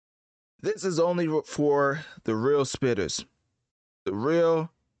This is only for the real spitters, the real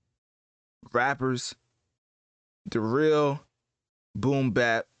rappers, the real boom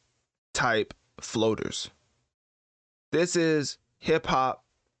bap type floaters. This is hip hop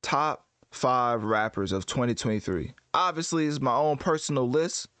top 5 rappers of 2023. Obviously, it's my own personal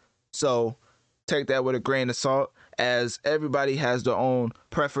list, so take that with a grain of salt, as everybody has their own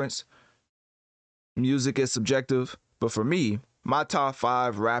preference. Music is subjective, but for me, my top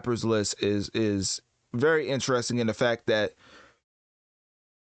 5 rappers list is very interesting in the fact that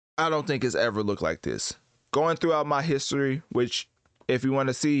I don't think it's ever looked like this. Going throughout my history, which if you want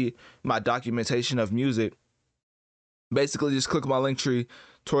to see my documentation of music, basically just click my link tree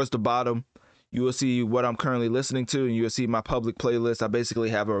towards the bottom. You will see what I'm currently listening to, and you will see my public playlist. I basically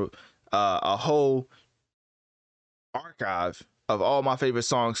have a whole archive of all my favorite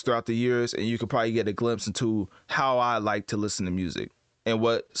songs throughout the years, and you could probably get a glimpse into how I like to listen to music and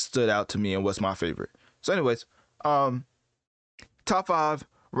what stood out to me and what's my favorite. So, anyways, um, top 5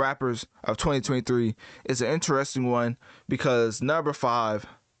 rappers of 2023 is an interesting one because number 5,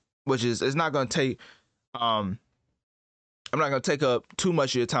 which is it's not going to take I'm not going to take up too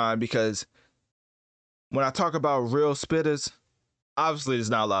much of your time because when I talk about real spitters, obviously there's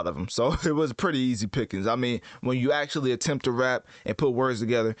not a lot of them. So it was pretty easy pickings. I mean, when you actually attempt to rap and put words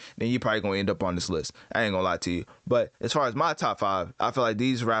together, then you're probably going to end up on this list. I ain't going to lie to you. But as far as my top 5, I feel like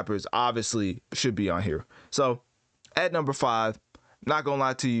these rappers obviously should be on here. So at number 5, not going to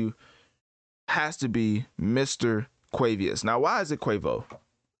lie to you, has to be Mr. Quavious. Now, why is it Quavo?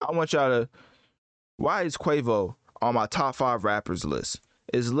 I want y'all to, why is Quavo on my top 5 rappers list?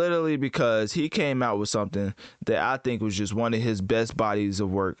 It's literally because he came out with something that I think was just one of his best bodies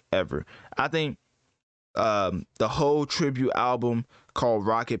of work ever. I think the whole tribute album called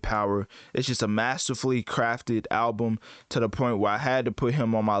Rocket Power, it's just a masterfully crafted album to the point where I had to put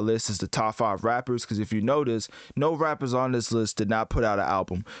him on my list as the top 5 rappers, because if you notice, no rappers on this list did not put out an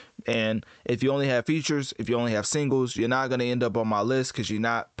album. And if you only have features, if you only have singles, you're not going to end up on my list because you're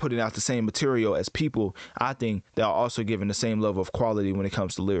not putting out the same material as people I think that are also giving the same level of quality when it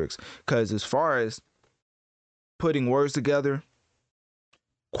comes to lyrics. Because as far as putting words together,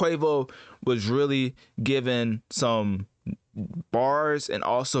 Quavo was really given some bars and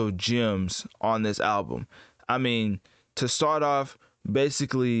also gems on this album. I mean, to start off,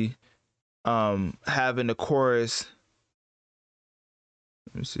 basically having the chorus.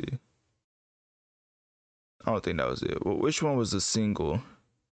 Let me see. I don't think that was it. Well, which one was the single?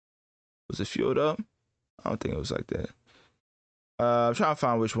 Was it Fueled Up? I don't think it was like that. I'm trying to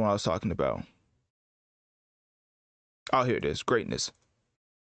find which one I was talking about. Oh, here it is. Greatness.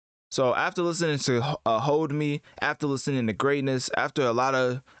 So after listening to Hold Me, after listening to Greatness, after a lot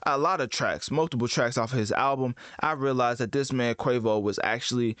of tracks, multiple tracks off of his album, I realized that this man Quavo was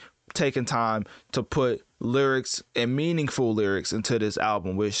actually taking time to put lyrics and meaningful lyrics into this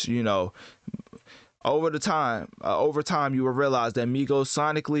album, which, you know, over time you will realize that Migos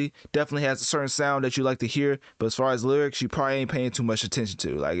sonically definitely has a certain sound that you like to hear, but as far as lyrics, you probably ain't paying too much attention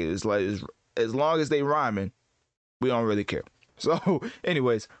to. Like, as long as they rhyming, we don't really care. So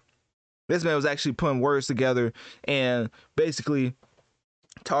anyways, this man was actually putting words together and basically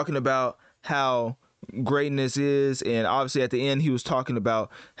talking about how greatness is, and obviously at the end he was talking about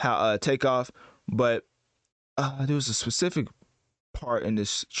how Takeoff, but there was a specific part in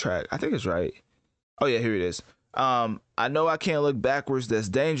this track. I think it's right. Oh yeah, here it is. I know I can't look backwards. That's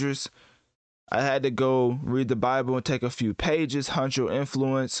dangerous. I had to go read the Bible and take a few pages. Hunt your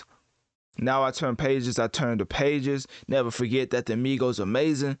influence. Now I turn pages, I turn the pages. Never forget that the Migos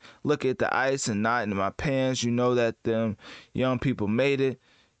amazing. Look at the ice and knot in my pants. You know that them young people made it.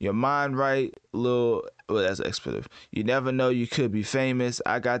 Your mind right, little. Well, that's expletive. You never know, you could be famous.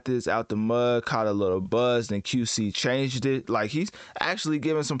 I got this out the mud, caught a little buzz, then QC changed it. Like, he's actually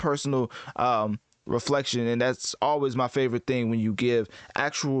giving some personal reflection, and that's always my favorite thing when you give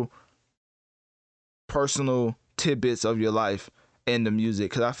actual personal tidbits of your life in the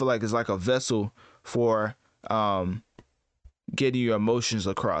music, because I feel like it's like a vessel for getting your emotions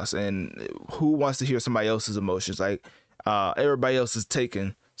across. And who wants to hear somebody else's emotions? Like, everybody else is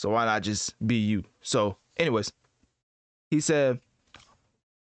taken, so why not just be you? So anyways, he said,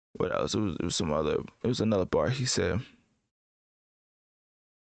 what else? It was some other, it was another bar. He said,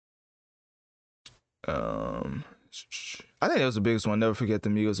 I think that was the biggest one. Never forget the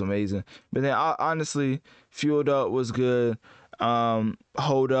Migos amazing. But then honestly, Fueled Up was good.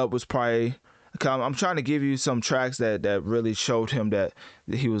 Hold Up was probably. I'm trying to give you some tracks that really showed him that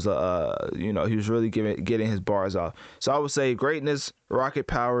he was he was really getting his bars off. So I would say Greatness, Rocket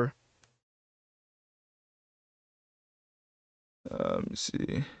Power. Let me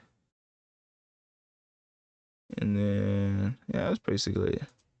see. And then yeah, that's basically it.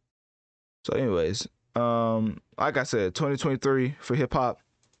 So, anyways, like I said, 2023 for hip hop.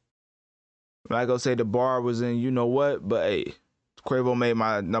 I'm not gonna say the bar was in you know what, but hey, Quavo made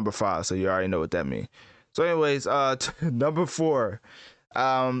my number 5, so you already know what that means. So, anyways, number 4.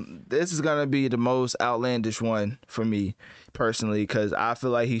 This is gonna be the most outlandish one for me personally, because I feel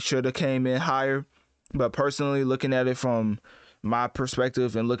like he should have came in higher. But personally, looking at it from my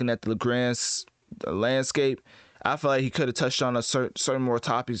perspective and looking at the the landscape, I feel like he could have touched on a certain more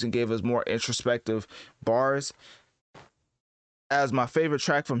topics and gave us more introspective bars. As my favorite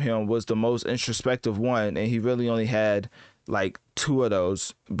track from him was the most introspective one, and he really only had like 2 of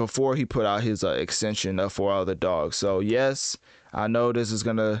those before he put out his extension of For All the Dogs. So yes, I know this is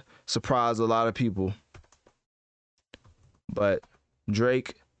gonna surprise a lot of people, but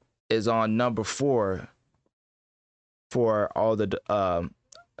Drake is on number 4 for all the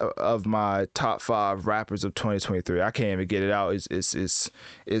of my top 5 rappers of 2023. I can't even get it out. It's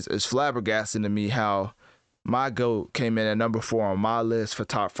flabbergasting to me how my GOAT came in at number 4 on my list for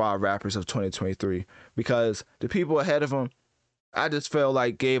top 5 rappers of 2023, because the people ahead of him, I just felt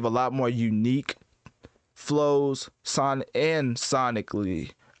like gave a lot more unique flows, sonically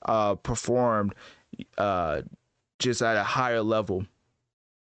performed just at a higher level.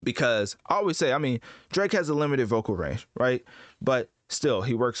 Because I always say, I mean, Drake has a limited vocal range, right? But still,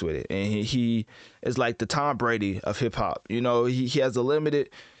 he works with it, and he is like the Tom Brady of hip hop. You know, he has a limited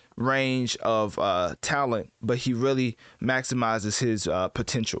range of talent, but he really maximizes his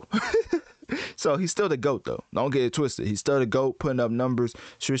potential. So he's still the GOAT, though. Don't get it twisted. He's still the GOAT, putting up numbers,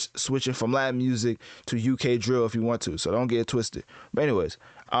 switching from Latin music to UK drill if you want to. So don't get it twisted. But anyways,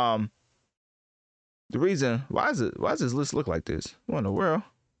 the reason why does this list look like this? What in the world?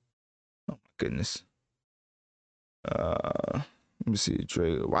 Oh my goodness. Let me see,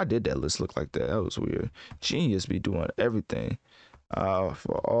 Drake. Why did that list look like that? That was weird. Genius be doing everything.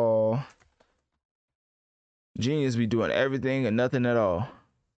 For all. Genius be doing everything and nothing at all.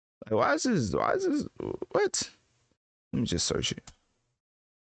 Like, why is this? What? Let me just search it.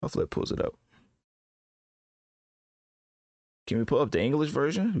 Hopefully it pulls it up. Can we pull up the English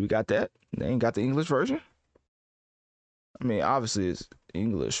version? We got that. They ain't got the English version. I mean, obviously it's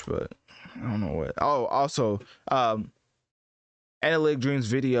English, but I don't know what. Oh, also, Analytic Dreamz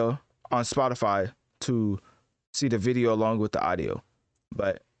video on Spotify to see the video along with the audio.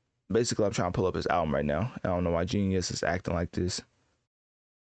 But basically, I'm trying to pull up his album right now. I don't know why Genius is acting like this.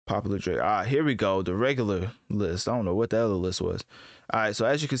 Popular Drake. Here we go. The regular list. I don't know what the other list was. All right, so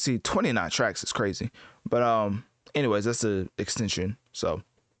as you can see, 29 tracks is crazy. But anyways, that's the extension. So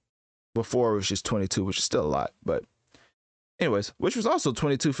before it was just 22, which is still a lot. But anyways, which was also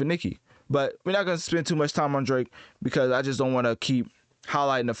 22 for Nicki. But we're not gonna spend too much time on Drake because I just don't want to keep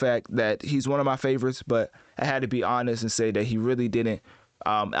highlighting the fact that he's one of my favorites. But I had to be honest and say that he really didn't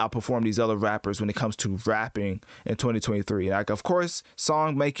outperform these other rappers when it comes to rapping in 2023. Like, of course,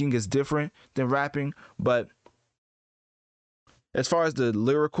 song making is different than rapping, but as far as the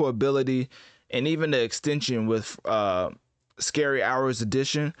lyrical ability and even the extension with Scary Hours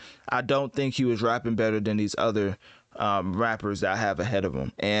edition, I don't think he was rapping better than these other rappers that I have ahead of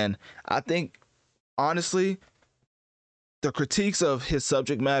him. And I think, honestly, the critiques of his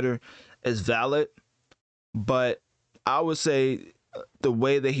subject matter is valid, but I would say the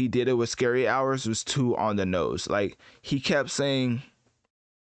way that he did it with Scary Hours was too on the nose. Like, he kept saying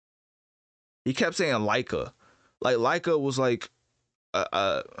Leica. Like, Leica was like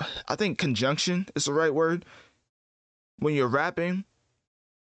I think conjunction is the right word. When you're rapping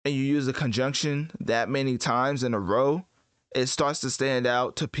and you use a conjunction that many times in a row, it starts to stand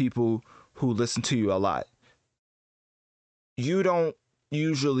out to people who listen to you a lot. You don't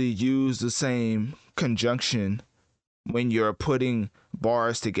usually use the same conjunction when you're putting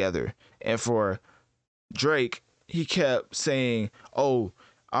bars together. And for Drake, he kept saying, "Oh,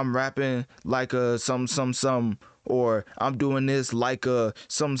 I'm rapping like a some, or I'm doing this like a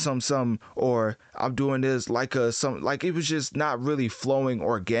some, or I'm doing this like a some." Like, it was just not really flowing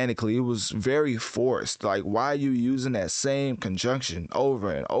organically. It was very forced. Like, why are you using that same conjunction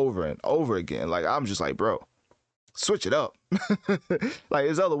over and over and over again? Like, I'm just like, bro, switch it up. Like,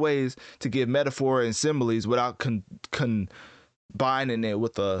 there's other ways to give metaphor and similes without combining it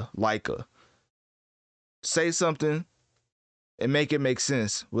with a Leica. Say something and make it make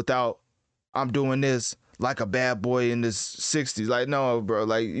sense without, I'm doing this like a bad boy in this 60s. Like, no, bro,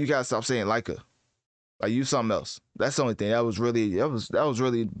 like, you gotta stop saying Leica. Like, use something else. That's the only thing that was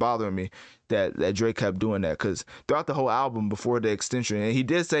really bothering me, that Drake kept doing that, because throughout the whole album before the extension, and he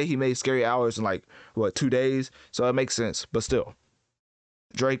did say he made Scary Hours in like 2 days, so it makes sense. But still,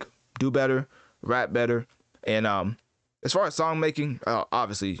 Drake, do better, rap better. And as far as song making,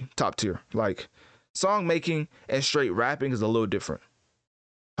 obviously top tier. Like song making and straight rapping is a little different.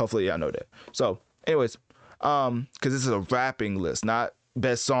 Hopefully y'all know that. So, anyways, because this is a rapping list, not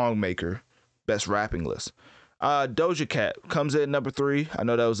best song maker, best rapping list. Doja Cat comes in number 3. I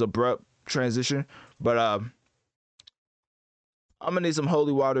know that was abrupt transition, but I'm gonna need some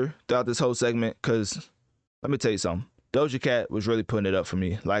holy water throughout this whole segment, because let me tell you something. Doja Cat was really putting it up for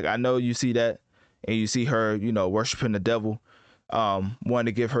me. Like, I know you see that, and you see her, worshiping the devil, wanting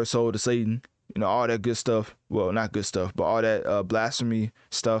to give her soul to Satan, all that good stuff. Well, not good stuff, but all that blasphemy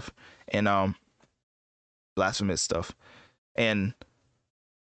stuff and blasphemous stuff. And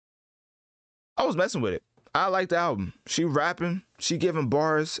I was messing with it. I like the album. She rapping, she giving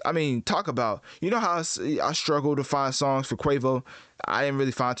bars. I mean, talk about, how I struggle to find songs for Quavo. I didn't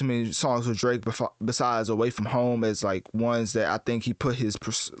really find too many songs with Drake besides Away From Home as like ones that I think he put his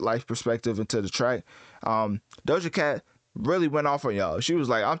life perspective into the track. Doja Cat really went off on y'all. She was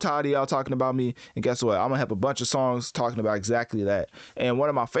like, I'm tired of y'all talking about me, and guess what? I'm gonna have a bunch of songs talking about exactly that. And one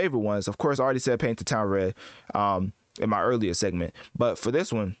of my favorite ones, of course, I already said Paint the Town Red in my earlier segment, but for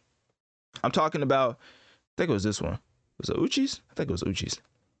this one, I'm talking about, I think it was this one. Was it Uchi's? I think it was Uchi's.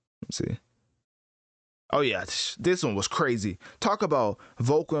 Let's see. Oh yeah, this one was crazy. Talk about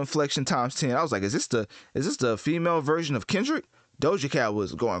vocal inflection times 10. I was like, is this the female version of Kendrick? Doja Cat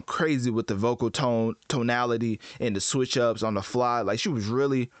was going crazy with the vocal tonality and the switch ups on the fly. Like, she was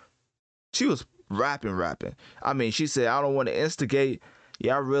rapping. I mean, she said, I don't want to instigate.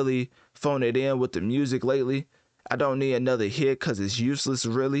 Y'all really phone it in with the music lately. I don't need another hit because it's useless,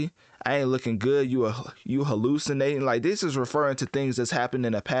 really. I ain't looking good. You hallucinating. Like, this is referring to things that's happened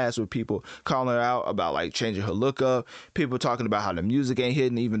in the past with people calling her out about like changing her look up. People talking about how the music ain't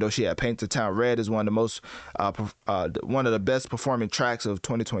hitting, even though she had Paint the Town Red is one of the most one of the best performing tracks of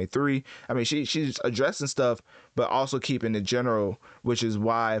 2023. I mean, she's addressing stuff, but also keeping it general, which is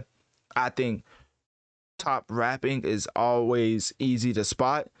why I think top rapping is always easy to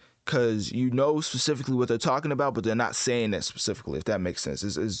spot, because specifically what they're talking about, but they're not saying that specifically, if that makes sense.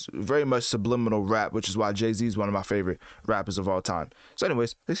 It's very much subliminal rap, which is why Jay-Z is one of my favorite rappers of all time. So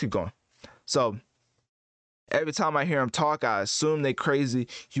anyways, let's keep going. So every time I hear him talk, I assume they crazy.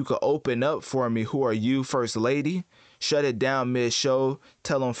 You could open up for me. Who are you, first lady? Shut it down mid-show.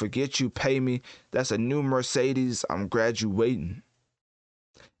 Tell them forget you, pay me. That's a new Mercedes. I'm graduating.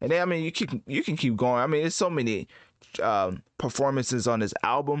 And then, I mean, you can keep going. I mean, there's so many performances on this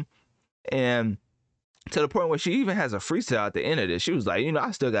album, and to the point where she even has a freestyle at the end of this. She was like,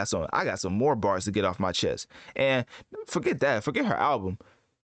 I got some more bars to get off my chest. And forget her album.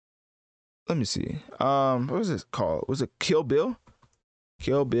 Let me see. What was it called? Was it Kill Bill?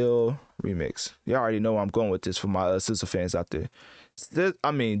 Kill Bill remix. You already know where I'm going with this for my sister fans out there.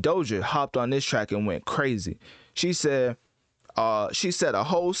 Doja hopped on this track and went crazy. She said a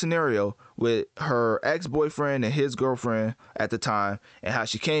whole scenario with her ex-boyfriend and his girlfriend at the time, and how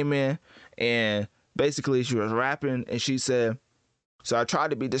she came in and basically she was rapping, and she said, so I tried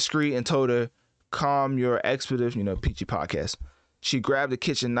to be discreet and told her, calm your expletive, Peachy podcast. She grabbed the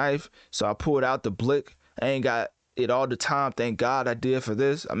kitchen knife, so I pulled out the blick. I ain't got it all the time, thank God I did for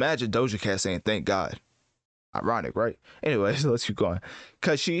this. Imagine Doja Cat saying thank God. Ironic, right? Anyway, so let's keep going.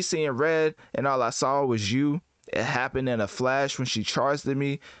 Cause she's seeing red and all I saw was you. It happened in a flash when she charged at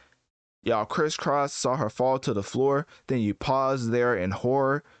me. Y'all crisscrossed, saw her fall to the floor. Then you paused there in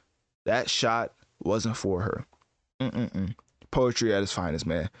horror. That shot wasn't for her. Poetry at its finest,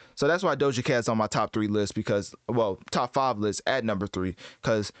 man. So that's why Doja Cat's on my top 3 list, because, well, top 5 list at number 3,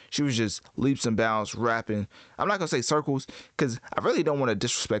 because she was just leaps and bounds rapping. I'm not going to say circles, because I really don't want to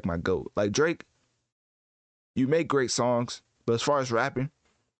disrespect my GOAT. Like, Drake, you make great songs, but as far as rapping,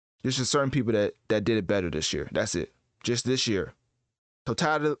 there's just certain people that did it better this year. That's it. Just this year. In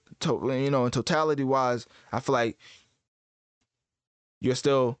totality wise, I feel like you're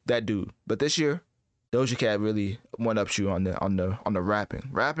still that dude. But this year, Doja Cat really one ups you on the rapping.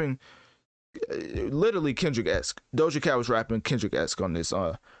 Rapping, literally Kendrick-esque. Doja Cat was rapping Kendrick-esque on this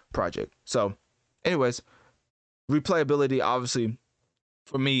project. So, anyways, replayability obviously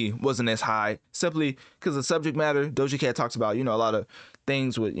for me wasn't as high, simply because the subject matter Doja Cat talks about, a lot of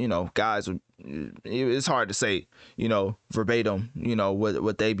things with, guys. It's hard to say, verbatim,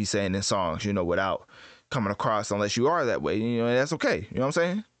 what they be saying in songs, without coming across, unless you are that way, and that's okay. You know what I'm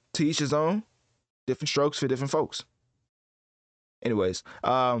saying? To each his own. Different strokes for different folks. Anyways,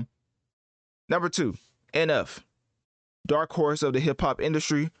 number 2, NF, dark horse of the hip hop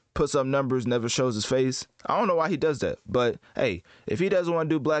industry, puts up numbers, never shows his face. I don't know why he does that, but hey, if he doesn't want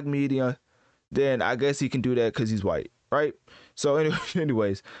to do black media, then I guess he can do that because he's white, right? So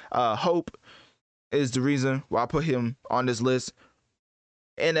anyways, Hope, is the reason why I put him on this list.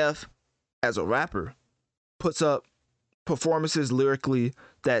 NF as a rapper puts up performances lyrically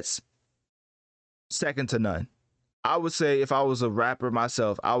that's second to none. I would say if I was a rapper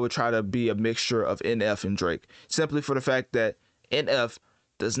myself, I would try to be a mixture of NF and Drake, simply for the fact that NF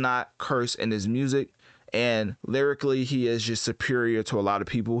does not curse in his music, and lyrically he is just superior to a lot of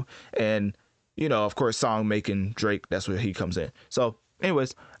people. And you know, of course, song making, Drake, that's where he comes in. So,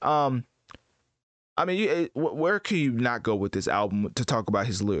 anyways, I mean, where can you not go with this album to talk about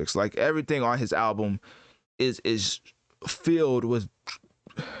his lyrics? Like everything on his album is filled with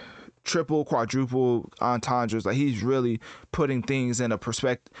triple, quadruple entendres. Like he's really putting things in a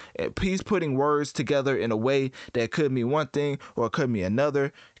perspective. He's putting words together in a way that could mean one thing or it could mean another.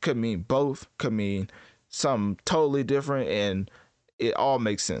 It could mean both. Could mean something totally different, and it all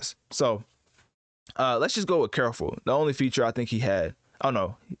makes sense. So let's just go with Careful. The only feature I think he had. Oh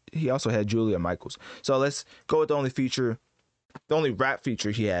no, he also had Julia Michaels. So let's go with the only rap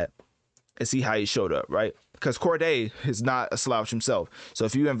feature he had, and see how he showed up, right? Because Cordae is not a slouch himself. So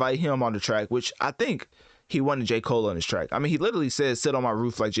if you invite him on the track, which I think he wanted J. Cole on his track. I mean, he literally says, sit on my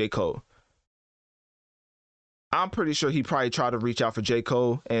roof like J. Cole. I'm pretty sure he probably tried to reach out for J.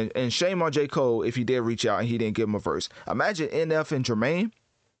 Cole. And shame on J. Cole if he did reach out and he didn't give him a verse. Imagine NF and Jermaine.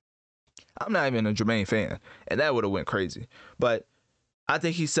 I'm not even a Jermaine fan. And that would have went crazy. But I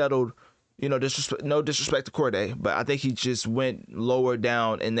think he settled, you know, no disrespect to Cordae, but I think he just went lower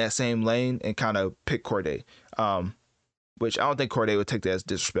down in that same lane and kind of picked Cordae, which I don't think Cordae would take that as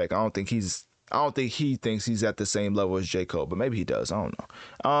disrespect. I don't think he thinks he's at the same level as J. Cole, but maybe he does. I don't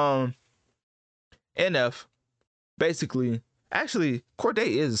know. NF, basically, actually, Cordae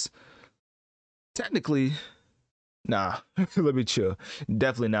is technically, nah, let me chill.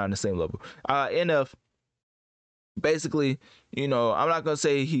 Definitely not on the same level. NF, basically, you know, I'm not gonna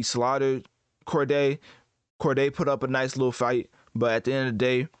say he slaughtered Cordae. Cordae put up a nice little fight, but at the end of the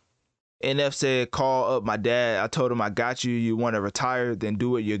day, NF said, call up my dad. I told him I got you. You want to retire? Then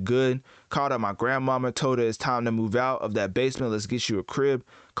do it. You're good. Called up my grandmama. Told her it's time to move out of that basement. Let's get you a crib.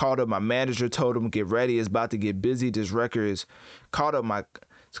 Called up my manager. Told him get ready. It's about to get busy. This record is called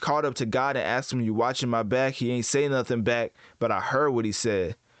up to God and asked him, you watching my back? He ain't say nothing back, but I heard what he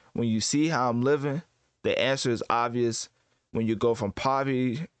said. When you see how I'm living, the answer is obvious. When you go from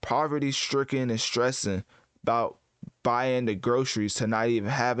poverty stricken and stressing about buying the groceries to not even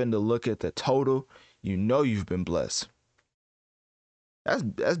having to look at the total, you know you've been blessed.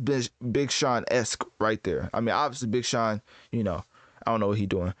 That's Big Sean-esque right there. I mean, obviously Big Sean, you know, I don't know what he's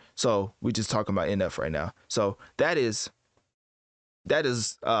doing. So we just talking about NF right now. So that is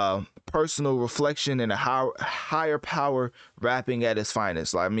personal reflection and a higher power rapping at its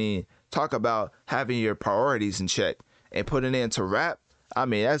finest. Like, I mean, talk about having your priorities in check and putting it into rap. I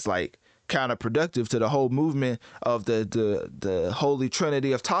mean, that's like counterproductive to the whole movement of the holy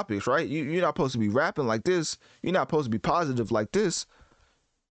trinity of topics, right? You're not supposed to be rapping like this. You're not supposed to be positive like this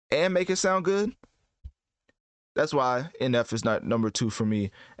and make it sound good. That's why NF is not number 2 for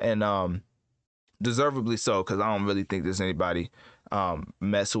me, and deservedly so, because I don't really think there's anybody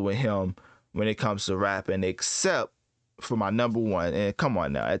messing with him when it comes to rapping except for my number 1. And come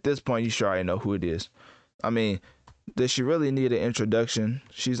on now, at this point you should already know who it is. I mean, does she really need an introduction?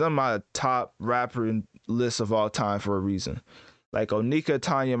 She's on my top rapper list of all time for a reason. Like, Onika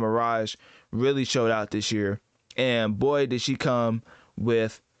Tanya Mirage really showed out this year, and boy did she come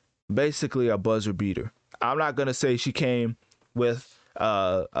with basically a buzzer beater. I'm not gonna say she came with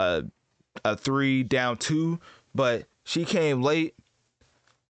a 3 down 2, but she came late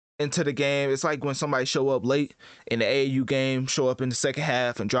into the game. It's like when somebody show up late in the AAU game, show up in the second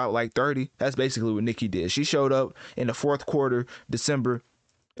half and drop like 30. That's basically what Nicki did. She showed up in the fourth quarter, December,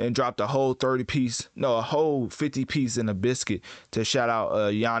 and dropped a whole 50 piece in a biscuit to shout out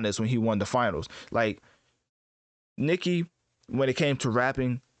Giannis when he won the finals. Like, Nicki, when it came to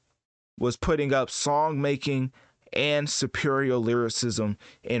rapping, was putting up song making and superior lyricism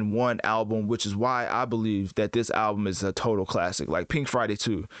in one album, which is why I believe that this album is a total classic. Like Pink Friday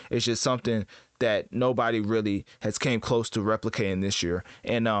 2, it's just something that nobody really has came close to replicating this year.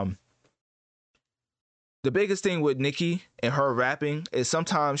 And the biggest thing with Nicki and her rapping is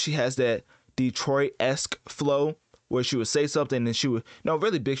sometimes she has that Detroit-esque flow where she would say something and she would, no,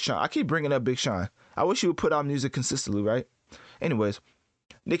 really Big Sean. I keep bringing up Big Sean. I wish she would put out music consistently, right? Anyways,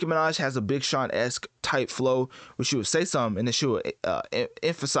 Nicki Minaj has a Big Sean-esque type flow where she would say something and then she would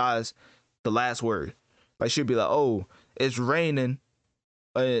emphasize the last word. Like, she'd be like, oh, it's raining.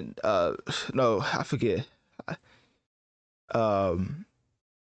 And, no, I forget.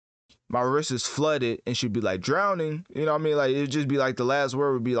 my wrist is flooded, and she'd be like drowning. You know what I mean? Like it'd just be like the last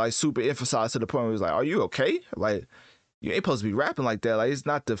word would be like super emphasized to the point where it was like, "Are you okay?" Like you ain't supposed to be rapping like that. Like it's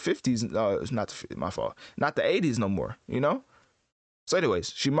not the 50s. It's not my fault. Not the 80s no more. You know. So,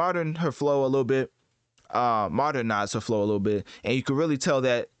 anyways, she moderned her flow a little bit, modernized her flow a little bit, and you can really tell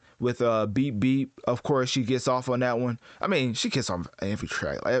that with Beep Beep. Of course, she gets off on that one. I mean, she gets on every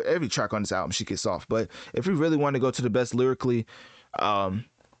track. Like, every track on this album, she gets off. But if we really want to go to the best lyrically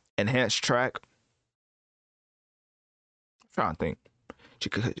enhanced track, I'm trying to think,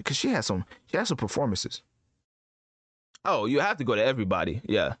 because she has some performances. Oh, you have to go to Everybody.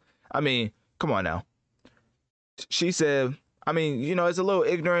 Yeah, I mean, come on now. She said, I mean, you know, it's a little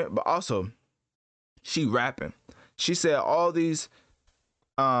ignorant, but also she rapping. She said all these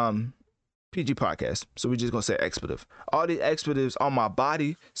um PG podcasts, so we just gonna say expletive. All these expletives on my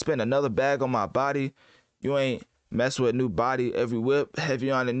body, spend another bag on my body. You ain't mess with a new body. Every whip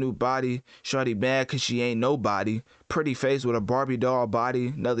heavy on a new body. Shorty bad cause she ain't nobody. Pretty face with a Barbie doll body.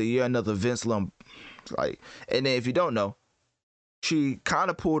 Another year, another Vince Lum. Like, and then if you don't know, she kind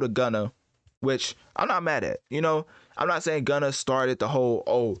of pulled a Gunna, which I'm not mad at. You know, I'm not saying Gunna started the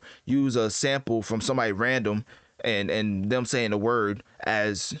whole use a sample from somebody random and them saying the word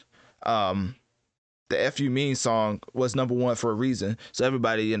as the F You Mean song was number one for a reason. So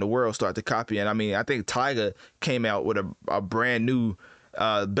everybody in the world started to copy. And I mean, I think Tyga came out with a brand new,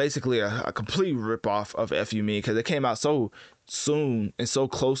 basically a complete ripoff of F You Mean, because it came out so soon and so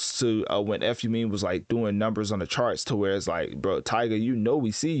close to when F You Mean was like doing numbers on the charts, to where it's like, bro, Tyga, you know,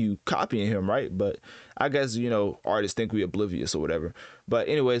 we see you copying him, right? But I guess, you know, artists think we oblivious or whatever. But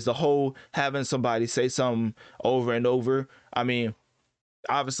anyways, the whole having somebody say something over and over, I mean,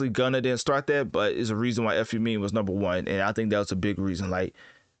 obviously Gunna didn't start that, but it's a reason why F You Mean was number one, and I think that was a big reason. Like,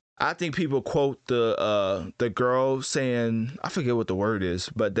 I think people quote the girl saying, I forget what the word is,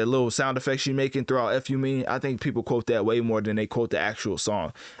 but the little sound effects she making throughout F You Mean, I think people quote that way more than they quote the actual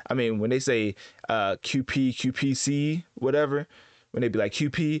song. I mean, when they say QP QPC whatever, when they be like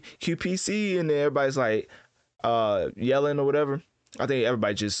QP QPC, and then everybody's like yelling or whatever, I think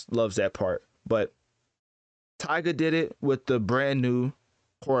everybody just loves that part. But Tyga did it with the brand new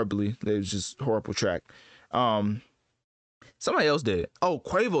horribly. It was just a horrible track. Somebody else did it. Oh,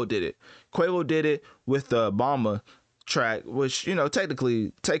 Quavo did it. Quavo did it with the Mama track, which, you know,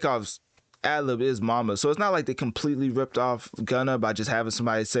 technically Takeoff's ad-lib is Mama. So it's not like they completely ripped off Gunna by just having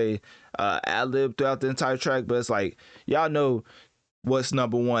somebody say ad-lib throughout the entire track, but it's like, y'all know what's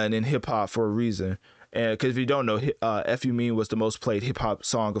number one in hip-hop for a reason. And because if you don't know, F You Mean was the most played hip-hop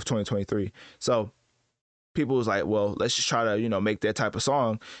song of 2023. So people was like, well, let's just try to, you know, make that type of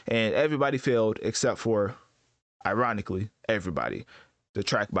song. And everybody failed except for, ironically, everybody. The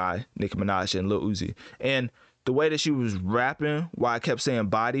track by Nicki Minaj and Lil Uzi. And the way that she was rapping, why I kept saying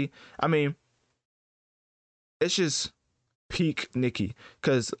body, I mean, it's just peak Nicki.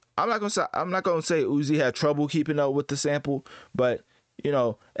 Cause I'm not gonna say Uzi had trouble keeping up with the sample, but you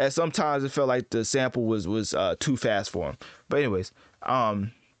know, at some times it felt like the sample was too fast for him. But anyways,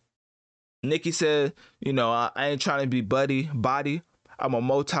 Nicki said, you know, I ain't trying to be body. I'm a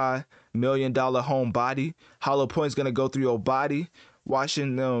multi-million-dollar home body. Hollow point's gonna go through your body.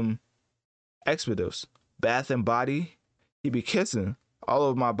 Washing them expletives. Bath and body. He be kissing all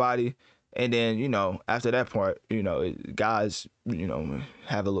over my body. And then, you know, after that part, you know, guys, you know,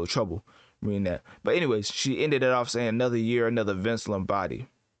 have a little trouble reading that. But anyways, she ended it off saying another year, another Vince Lombardi.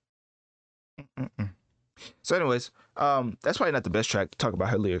 So anyways, that's probably not the best track to talk about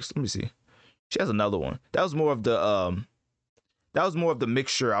her lyrics. Let me see. She has another one. That was more of the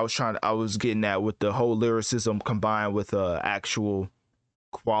mixture I was getting at, with the whole lyricism combined with actual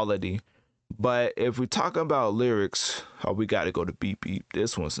quality. But if we talk about lyrics, we got to go to Beep Beep.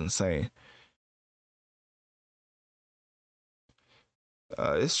 This one's insane.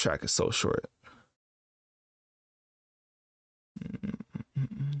 This track is so short.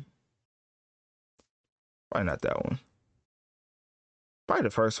 Probably not that one. Probably the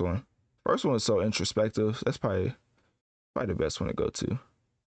first one. First one is so introspective. That's probably the best one to go to.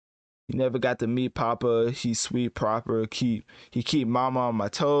 You never got to meet Papa. He's sweet, proper. He keep Mama on my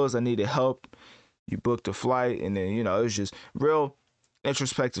toes. I needed help. You booked a flight, and then, you know, it was just real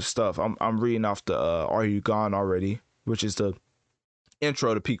introspective stuff. I'm reading off the Are You Gone Already, which is the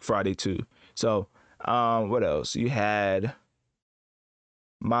intro to Peak Friday 2. So, what else? You had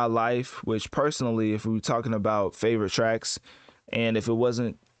My Life, which personally, if we were talking about favorite tracks, and if it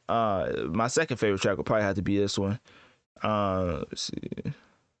wasn't my second favorite track, would probably have to be this one. Let's see.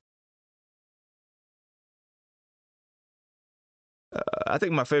 I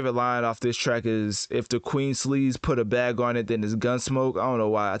think my favorite line off this track is, "If the queen sleeves put a bag on it, then it's gun smoke." I don't know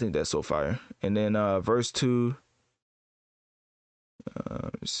why. I think that's so fire. And then verse 2.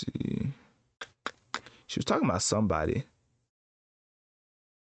 Let's see. She was talking about somebody.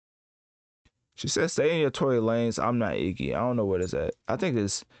 She said, "Stay in your Tory lanes. I'm not Iggy." I don't know what it's at. I think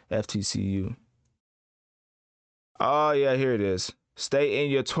it's FTCU. Oh yeah, here it is. "Stay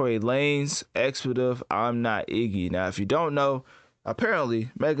in your Tory lanes. Expletive. I'm not Iggy." Now, if you don't know,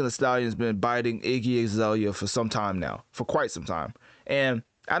 apparently Megan Thee Stallion's been biting Iggy Azalea for some time now, for quite some time. And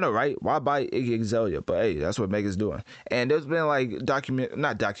I know, right? Why bite Iggy Azalea? But hey, that's what Megan's doing. And there's been like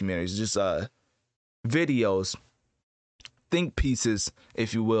not documentaries, just videos, think pieces,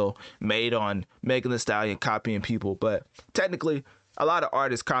 if you will, made on Megan Thee Stallion copying people. But technically, a lot of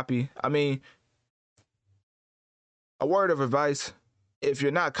artists copy. I mean, a word of advice: if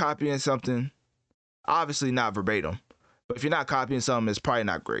you're not copying something, obviously not verbatim, but if you're not copying something, it's probably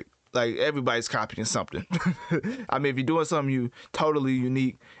not great. Like, everybody's copying something. I mean, if you're doing something you totally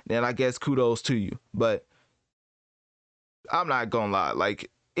unique, then I guess kudos to you. But I'm not gonna lie, like,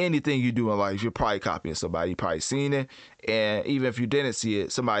 anything you do in life, you're probably copying somebody. You probably seen it, and even if you didn't see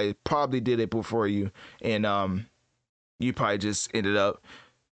it, somebody probably did it before you, and you probably just ended up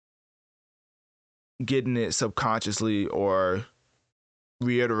getting it subconsciously or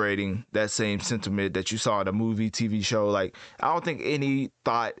reiterating that same sentiment that you saw in a movie, TV show. Like, I don't think any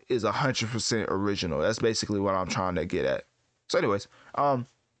thought is 100% original. That's basically what I'm trying to get at. So anyways,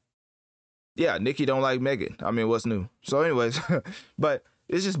 yeah, Nicki don't like Megan. I mean, what's new? So anyways, but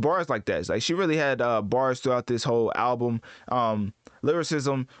it's just bars like that. It's like, she really had bars throughout this whole album.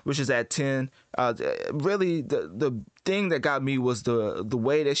 Lyricism, which is at 10. Really, the thing that got me was the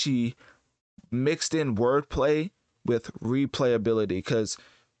way that she mixed in wordplay with replayability. Because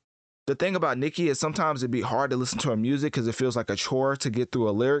the thing about Nicki is sometimes it'd be hard to listen to her music because it feels like a chore to get through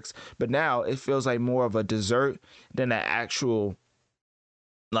her lyrics. But now it feels like more of a dessert than an actual,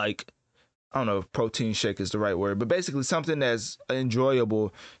 like, I don't know if protein shake is the right word, but basically something that's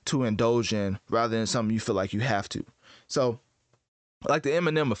enjoyable to indulge in rather than something you feel like you have to. So, like the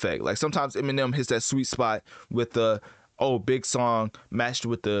Eminem effect. Like, sometimes Eminem hits that sweet spot with the big song matched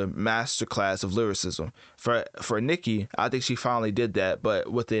with the masterclass of lyricism. For Nicki, I think she finally did that,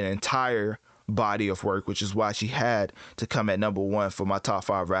 but with an entire body of work, which is why she had to come at number 1 for my top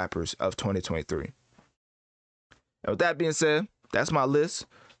 5 rappers of 2023. And with that being said, that's my list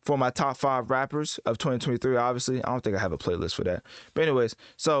for my top 5 rappers of 2023. Obviously, I don't think I have a playlist for that. But anyways,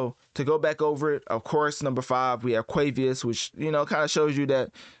 so to go back over it, of course, number 5, we have Quavious, which, you know, kind of shows you that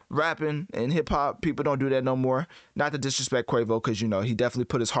rapping and hip hop, people don't do that no more. Not to disrespect Quavo, because, you know, he definitely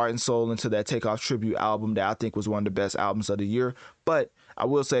put his heart and soul into that Takeoff tribute album that I think was one of the best albums of the year. But I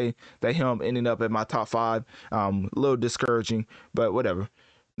will say that him ending up at my top 5, a little discouraging, but whatever.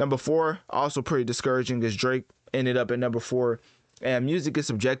 Number 4, also pretty discouraging, is Drake ended up at number 4. And music is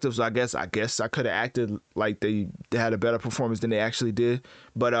subjective, so I guess I could have acted like they had a better performance than they actually did.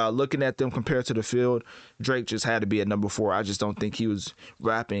 But looking at them compared to the field, Drake just had to be at number 4. I just don't think he was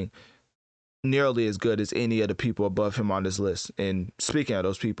rapping nearly as good as any of the people above him on this list. And speaking of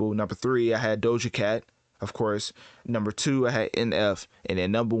those people, number 3, I had Doja Cat, of course. Number 2, I had NF. And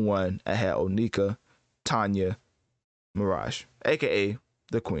then number 1, I had Onika, Tanya, Mirage, aka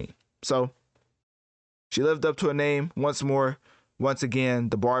the Queen. So she lived up to her name once more. Once again,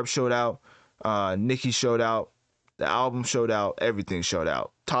 the Barb showed out, Nicki showed out, the album showed out, everything showed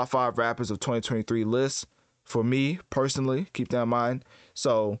out. Top 5 rappers of 2023 list for me personally, keep that in mind.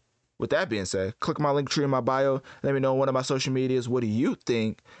 So with that being said, click my link tree in my bio. Let me know on one of my social medias. What do you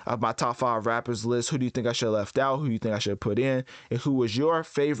think of my top 5 rappers list? Who do you think I should have left out? Who do you think I should have put in? And who was your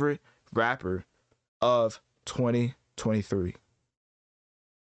favorite rapper of 2023?